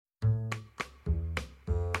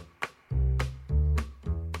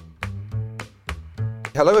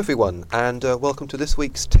Hello everyone, and welcome to this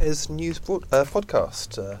week's TES News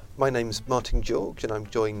podcast. My name's Martin George, and I'm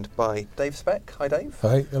joined by Dave Speck. Hi Dave.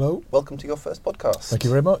 Hi, hello. Welcome to your first podcast. Thank you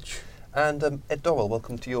very much. And Ed Dorrell,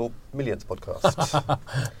 welcome to your millionth podcast.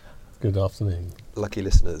 Good afternoon. Lucky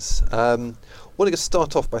listeners. Wanting to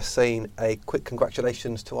start off by saying a quick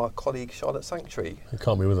congratulations to our colleague Charlotte Sanctuary. You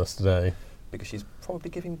can't be with us today. Because she's probably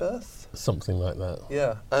giving birth? Something like that.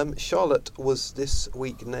 Yeah. Charlotte was this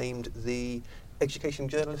week named the Education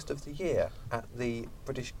Journalist of the Year at the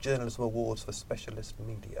British Journalism Awards for Specialist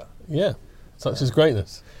Media. Yeah, such is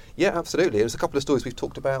greatness. Yeah, absolutely. There's a couple of stories we've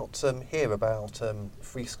talked about here about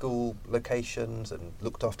free school locations and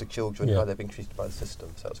looked after children, how they're being treated by the system.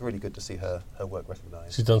 So it's really good to see her work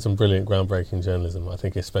recognised. She's done some brilliant groundbreaking journalism, I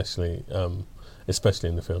think, especially in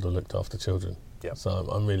the field of looked after children. Yep. So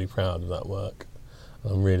I'm really proud of that work.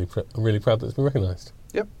 I'm really proud that it's been recognised.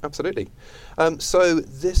 Yep, absolutely. So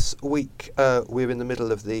this week we're in the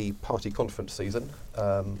middle of the party conference season.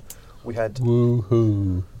 We had...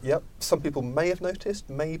 Woohoo! Yep. Some people may have noticed,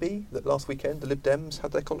 maybe, that last weekend the Lib Dems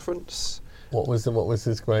had their conference. What was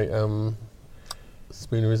this great spoonerism,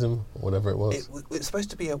 or whatever it was? It's supposed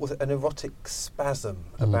to be an erotic spasm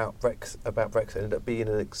about Brexit. It ended up being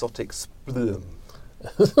an exotic sploom.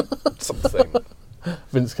 Something.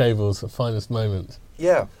 Vince Cable's finest moment.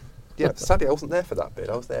 Yeah. Yeah, sadly I wasn't there for that bit.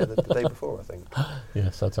 I was there the day before, I think.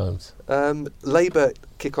 Yes, at times. Labour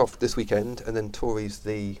kick off this weekend, and then Tories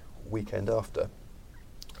the weekend after.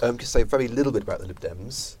 Just say very little bit about the Lib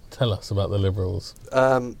Dems. Tell us about the Liberals.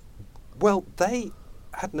 Well, they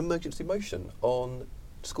had an emergency motion on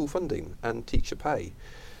school funding and teacher pay,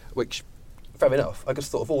 which, fair enough, I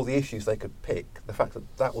just thought of all the issues they could pick, the fact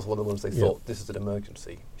that was one of the ones they thought this is an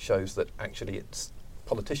emergency shows that actually it's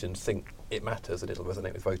politicians think it matters and it'll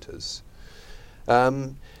resonate with voters.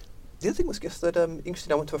 The other thing was just that,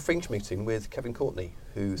 interesting, I went to a Fringe meeting with Kevin Courtney,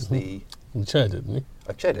 who's You chaired it, didn't you?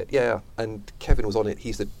 I chaired it, yeah, and Kevin was on it.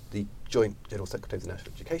 He's the Joint General Secretary of the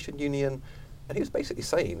National Education Union, and he was basically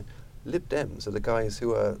saying Lib Dems are the guys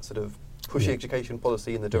who are sort of pushing education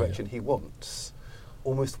policy in the direction he wants,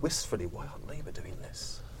 almost wistfully. Why aren't Labour doing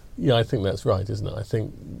this? Yeah, I think that's right, isn't it? I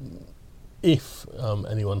think if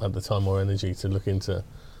anyone had the time or energy to look into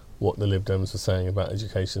what the Lib Dems were saying about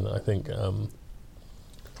education, I think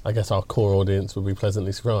I guess our core audience would be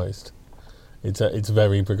pleasantly surprised. It's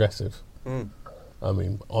very progressive. I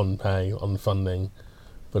mean, on pay, on funding,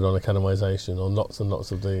 but on academisation, on lots and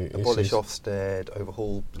lots of the Abolish issues. Ofsted,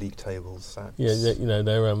 overhaul league tables, SATs. Yeah, you know,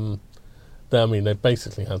 they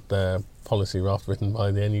basically had their policy raft written by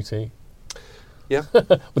the NUT. Yeah.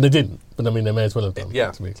 But they didn't. But I mean, they may as well have done,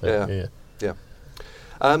 to be clear. Yeah.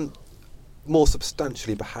 More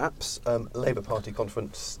substantially, perhaps, Labour Party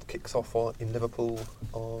conference kicks off in Liverpool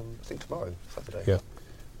on, I think, tomorrow, Saturday. Yeah.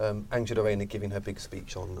 Angela Rayner giving her big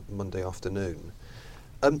speech on Monday afternoon.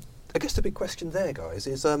 I guess the big question there, guys,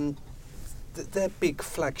 is their big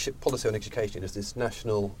flagship policy on education is this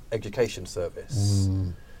National Education Service.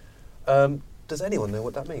 Does anyone know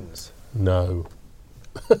what that means? No.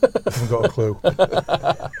 Haven't got a clue.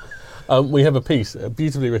 We have a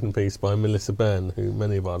beautifully written piece by Melissa Byrne, who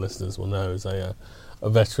many of our listeners will know is a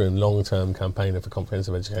veteran, long-term campaigner for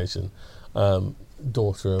comprehensive education,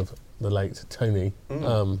 daughter of the late Tony.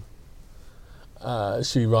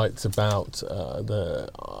 She writes about the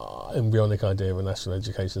embryonic idea of a national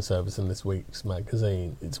education service in this week's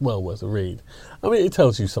magazine. It's well worth a read. I mean, it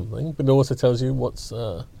tells you something, but it also tells you what's...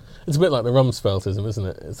 it's a bit like the Rumsfeldism, isn't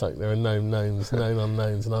it? It's like there are known knowns, known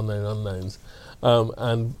unknowns, and unknown unknowns.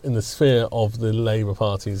 And in the sphere of the Labour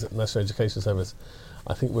Party's National Education Service,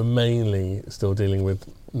 I think we're mainly still dealing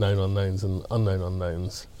with known unknowns and unknown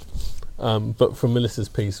unknowns. But from Melissa's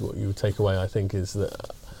piece, what you would take away, I think, is that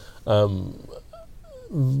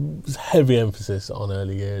heavy emphasis on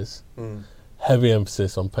early years, heavy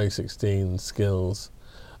emphasis on post-16 skills,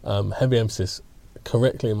 heavy emphasis,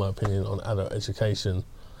 correctly in my opinion, on adult education,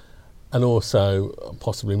 and also,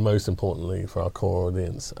 possibly most importantly for our core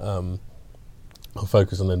audience, a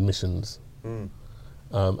focus on admissions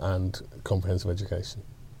and comprehensive education.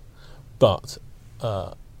 But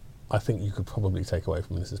I think you could probably take away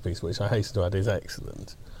from Melissa's piece, which I hasten to add is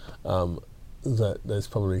excellent, that there's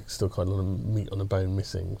probably still quite a lot of meat on the bone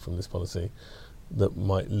missing from this policy that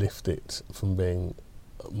might lift it from being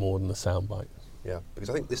more than a soundbite. Yeah, because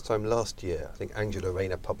I think this time last year, I think Angela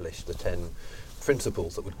Rayner published the 10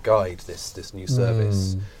 principles that would guide this new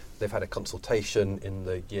service. They've had a consultation in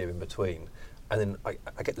the year in between. And then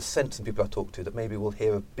I get the sense from people I talk to that maybe we'll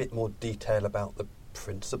hear a bit more detail about the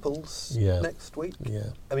principles next week.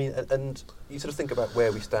 Yeah. I mean, and you sort of think about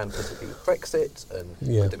where we stand politically with Brexit and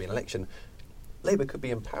could there be an election. Labour could be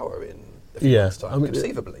in power in a few Yeah, months' time, I mean,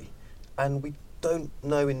 conceivably, and we don't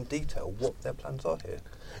know in detail what their plans are here.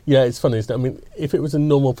 Yeah, it's funny, isn't it? I mean, if it was a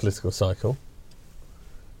normal political cycle,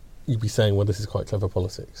 you'd be saying, well, this is quite clever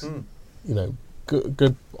politics. You know,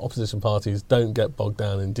 good opposition parties don't get bogged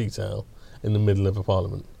down in detail in the middle of a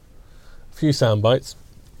parliament. A few sound bites,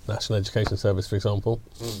 National Education Service, for example.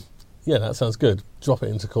 Yeah, that sounds good. Drop it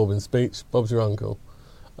into Corbyn's speech, Bob's your uncle.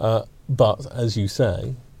 But, as you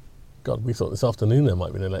say, God, we thought this afternoon there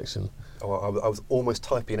might be an election. Oh, I was almost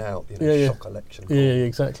typing out, shock election. Yeah,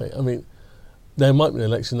 exactly. I mean, there might be an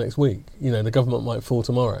election next week. You know, the government might fall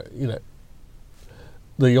tomorrow. You know,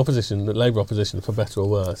 the opposition, the Labour opposition, for better or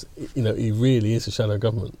worse, you know, it really is a shadow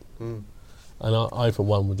government. And I, for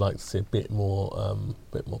one, would like to see a bit more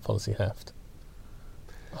policy heft.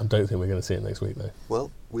 I don't think we're going to see it next week, though.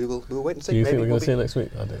 Well, we'll wait and see. Do you Maybe think we're going to see it next week?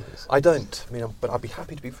 I don't. I don't. I mean, but I'd be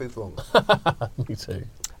happy to be proved wrong. Me too.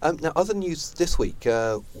 Now, other news this week,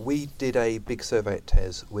 we did a big survey at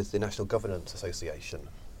TES with the National Governance Association.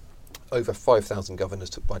 Over 5,000 governors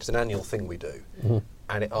took part. It's an annual thing we do.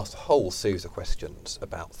 And it asked a whole series of questions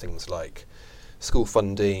about things like school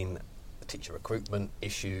funding, teacher recruitment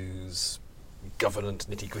issues, governance,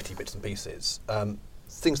 nitty-gritty bits and pieces.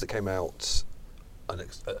 Things that came out,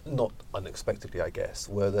 not unexpectedly, I guess,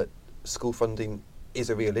 were that school funding is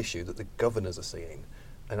a real issue that the governors are seeing.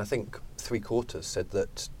 And I think 3/4 said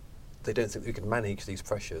that they don't think we can manage these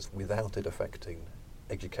pressures without it affecting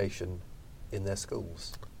education in their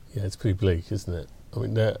schools. Yeah, it's pretty bleak, isn't it? I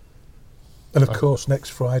mean, and of course, next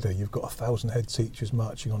Friday you've got 1,000 head teachers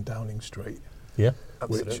marching on Downing Street. Yeah,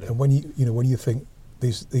 absolutely. And when you think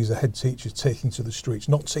these are head teachers taking to the streets,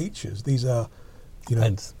 not teachers, these are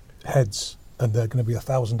heads, and there are going to be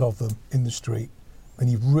 1,000 of them in the street, and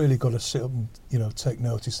you've really got to sit up and take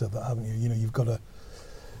notice of that, haven't you? You've got to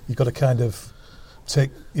kind of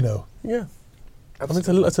take Yeah. Absolutely.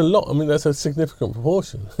 I mean, it's a lot. I mean, that's a significant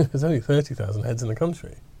proportion. There's only 30,000 heads in the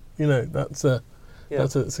country. That's a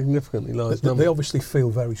significantly large number. They obviously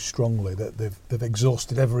feel very strongly that they've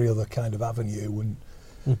exhausted every other kind of avenue, and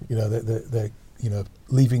they're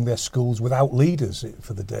leaving their schools without leaders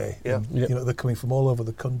for the day. Yeah. And, they're coming from all over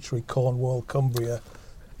the country, Cornwall, Cumbria.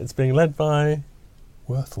 It's being led by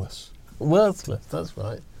Worthless. That's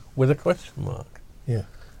right, with a question mark. Yeah.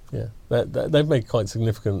 Yeah, they've made quite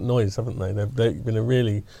significant noise, haven't they? They've been a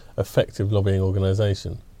really effective lobbying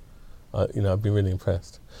organisation. I've been really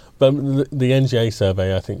impressed. But the NGA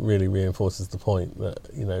survey, I think, really reinforces the point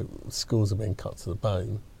that schools are being cut to the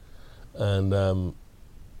bone, and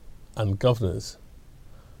governors,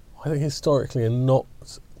 I think, historically are not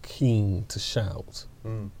keen to shout.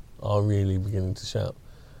 Are really beginning to shout.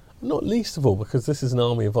 Not least of all because this is an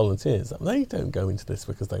army of volunteers. They don't go into this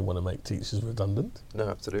because they want to make teachers redundant. No,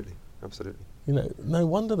 absolutely. No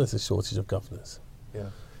wonder there's a shortage of governors.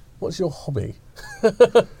 Yeah. What's your hobby?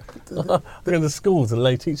 Go into schools and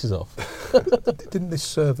lay teachers off. Didn't this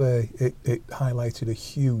survey, it highlighted a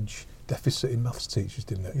huge deficit in maths teachers,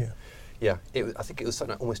 didn't it? Yeah. I think it was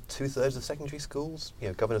something like almost 2/3 of secondary schools.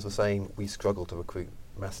 Governors were saying we struggle to recruit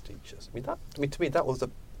maths teachers. To me that was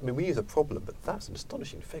we use a problem, but that's an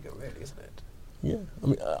astonishing figure, really, isn't it? Yeah. I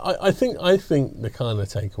mean, I think the kind of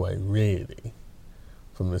takeaway really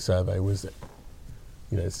from the survey was that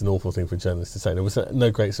it's an awful thing for journalists to say. There was no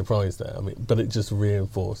great surprise there. I mean, but it just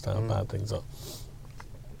reinforced how bad things are.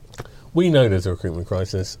 We know there's a recruitment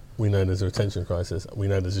crisis. We know there's a retention crisis. We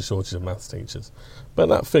know there's a shortage of maths teachers. But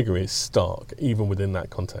that figure is stark, even within that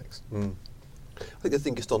context. I think the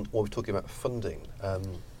thing is on while we're talking about funding.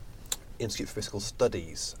 Institute for Fiscal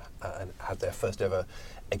Studies and had their first ever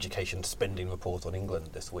education spending report on England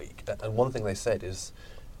this week. And one thing they said is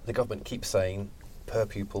the government keeps saying per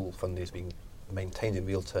pupil funding is being maintained in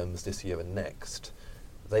real terms this year and next.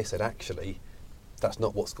 They said actually that's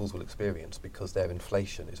not what schools will experience because their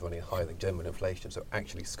inflation is running higher than general inflation. So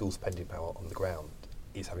actually school spending power on the ground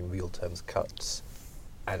is having real terms cuts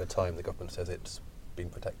at a time the government says it's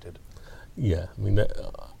being protected. Yeah, I mean,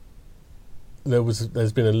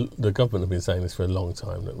 the government have been saying this for a long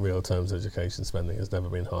time, that real terms education spending has never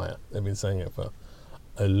been higher. They've been saying it for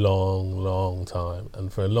a long, long time,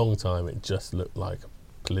 and for a long time it just looked like a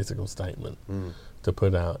political statement to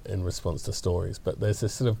put out in response to stories. But there's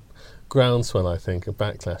this sort of groundswell, I think, a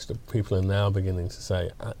backlash that people are now beginning to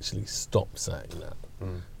say, actually stop saying that,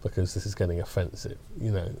 because this is getting offensive.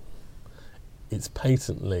 It's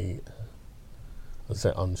patently, I'd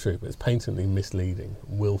say untrue, but it's patently misleading,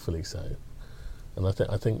 willfully so. And I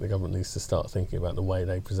think the government needs to start thinking about the way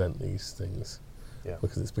they present these things,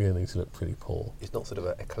 because it's beginning to look pretty poor. It's not sort of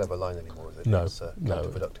a clever line anymore, is it? No, it's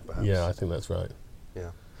counterproductive, perhaps. Yeah, I think that's right.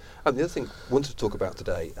 Yeah. And the other thing I wanted to talk about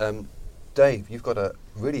today, Dave, you've got a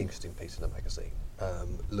really interesting piece in the magazine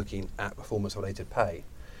looking at performance-related pay.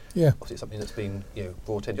 Yeah. Obviously, it's something that's been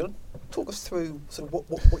brought in. Do you want to talk us through sort of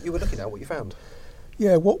what you were looking at, what you found?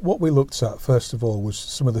 Yeah, what we looked at, first of all, was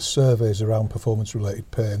some of the surveys around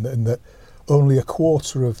performance-related pay, and that only a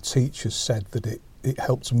quarter of teachers said that it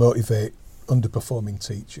helped motivate underperforming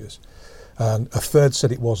teachers. And a third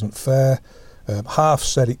said it wasn't fair. Half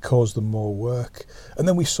said it caused them more work. And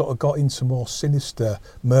then we sort of got into more sinister,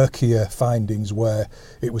 murkier findings where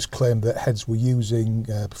it was claimed that heads were using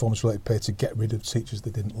performance-related pay to get rid of teachers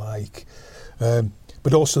they didn't like,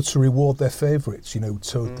 but also to reward their favourites,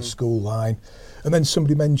 towed the school line. And then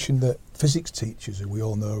somebody mentioned that physics teachers, who we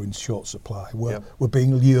all know are in short supply, were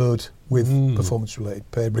being lured with performance-related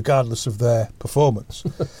pay, regardless of their performance.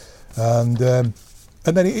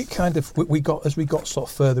 And then it kind of we got sort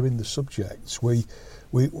of further in the subjects, we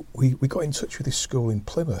got in touch with this school in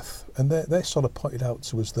Plymouth, and they sort of pointed out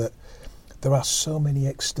to us that there are so many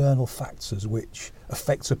external factors which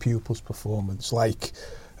affect a pupil's performance, like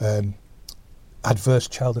adverse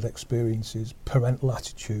childhood experiences, parental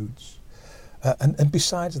attitudes, and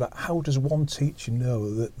besides that, how does one teacher know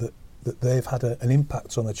that they've had an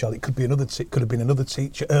impact on a child? It could be could have been another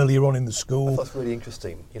teacher earlier on in the school. That's really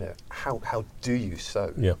interesting. How do you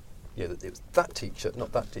so? Yeah. That it was that teacher,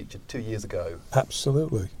 not that teacher, 2 years ago.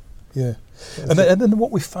 Absolutely. Yeah. And then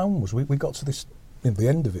what we found was we got to this. The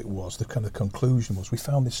end of it was the kind of conclusion was we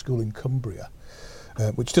found this school in Cumbria,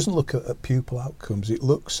 which doesn't look at pupil outcomes. It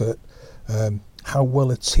looks at how well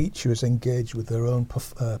a teacher is engaged with their own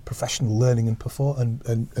professional learning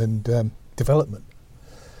and development.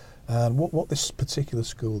 And what this particular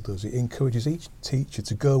school does, it encourages each teacher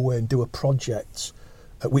to go away and do a project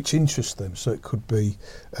which interests them. So it could be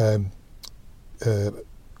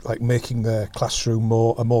like making their classroom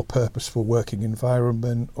a more purposeful working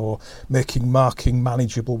environment, or making marking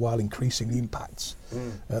manageable while increasing the impacts.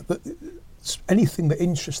 Anything that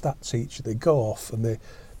interests that teacher, they go off and they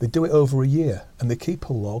do it over a year, and they keep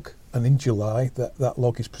a log, and in July that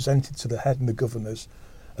log is presented to the head and the governors,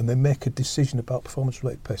 and they make a decision about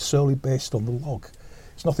performance-related pay solely based on the log.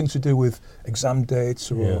 It's nothing to do with exam dates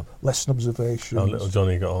or lesson observations. How little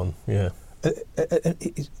Johnny got on,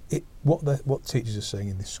 What teachers are saying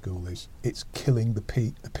in this school is it's killing the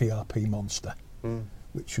PRP monster,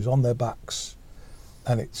 which was on their backs,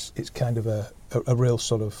 and it's kind of a real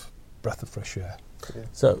sort of breath of fresh air. Yeah.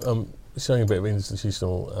 So, showing a bit of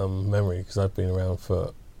institutional memory, because I've been around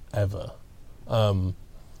forever.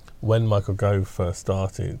 When Michael Gove first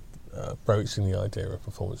started broaching the idea of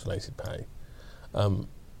performance-related pay,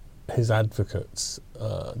 his advocates,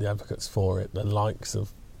 the advocates for it, the likes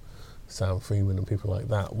of Sam Freeman and people like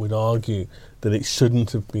that, would argue that it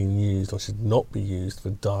shouldn't have been used or should not be used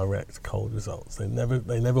for direct cold results. They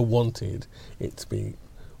never wanted it to be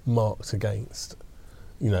marked against,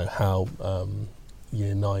 how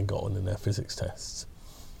Year 9 got on in their physics tests.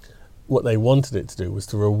 What they wanted it to do was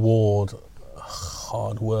to reward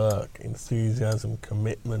hard work, enthusiasm,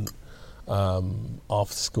 commitment,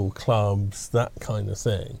 after school clubs, that kind of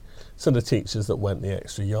thing. So the teachers that went the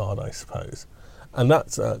extra yard, I suppose. And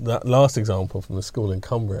that's that last example from the school in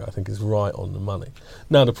Cumbria, I think, is right on the money.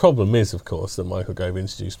 Now, the problem is, of course, that Michael Gove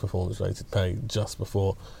introduced performance-related pay just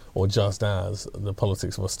before or just as the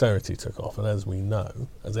politics of austerity took off. And as we know,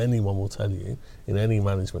 as anyone will tell you, in any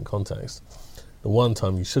management context, the one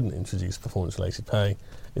time you shouldn't introduce performance-related pay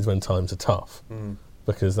is when times are tough,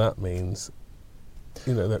 because that means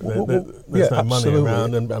there's no money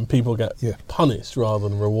around, and people get punished rather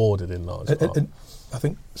than rewarded in large part. And I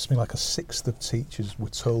think something like a sixth of teachers were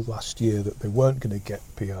told last year that they weren't going to get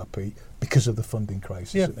PRP because of the funding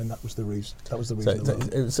crisis, and that was the reason. So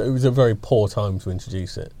it was a very poor time to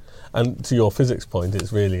introduce it. And to your physics point,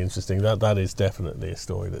 it's really interesting. That is definitely a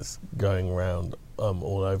story that's going around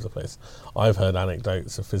all over the place. I've heard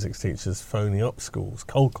anecdotes of physics teachers phoning up schools,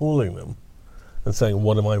 cold calling them, and saying,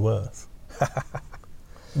 "What am I worth?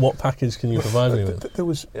 What package can you provide me with?" There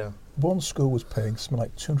was one school was paying something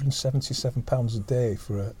like £277 a day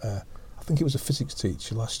for I think it was a physics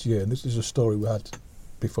teacher last year, and this is a story we had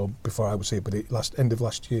before I was here, but end of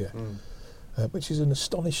last year, which is an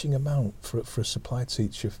astonishing amount for a supply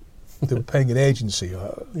teacher. They were paying an agency,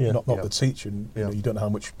 not the teacher, and you don't know how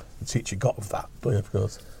much the teacher got of that. But of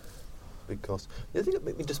course. Big cost. The other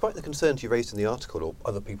thing, despite the concerns you raised in the article, or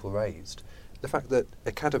other people raised, the fact that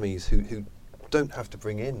academies who don't have to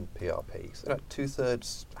bring in PRPs,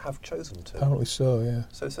 2/3 have chosen to. Apparently so, yeah.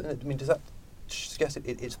 So does that suggest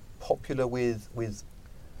it's popular with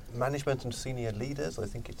management and senior leaders? I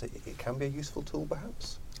think it can be a useful tool,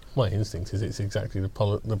 perhaps. My instinct is it's exactly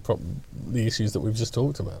the issues that we've just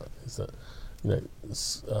talked about. Is that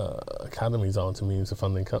academies aren't immune to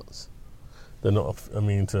funding cuts. They're not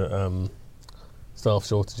immune to staff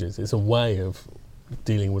shortages. It's a way of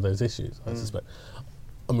dealing with those issues, I suspect.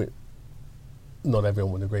 I mean, not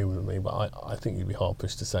everyone would agree with me, but I think you'd be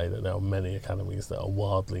hard-pushed to say that there are many academies that are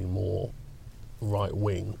wildly more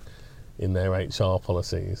right-wing in their HR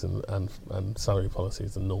policies and salary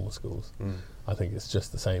policies than normal schools. I think it's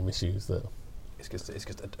just the same issues that... It's just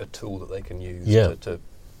a tool that they can use to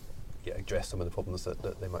address some of the problems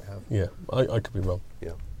that they might have. Yeah, I could be wrong.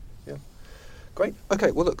 Yeah. Great.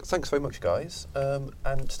 Okay, well, look, thanks very much, guys.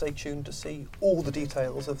 And stay tuned to see all the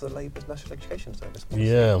details of the Labour's National Education Service.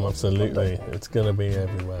 Yeah, absolutely. It's going to be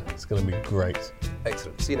everywhere. It's going to be great.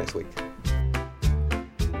 Excellent. See you next week.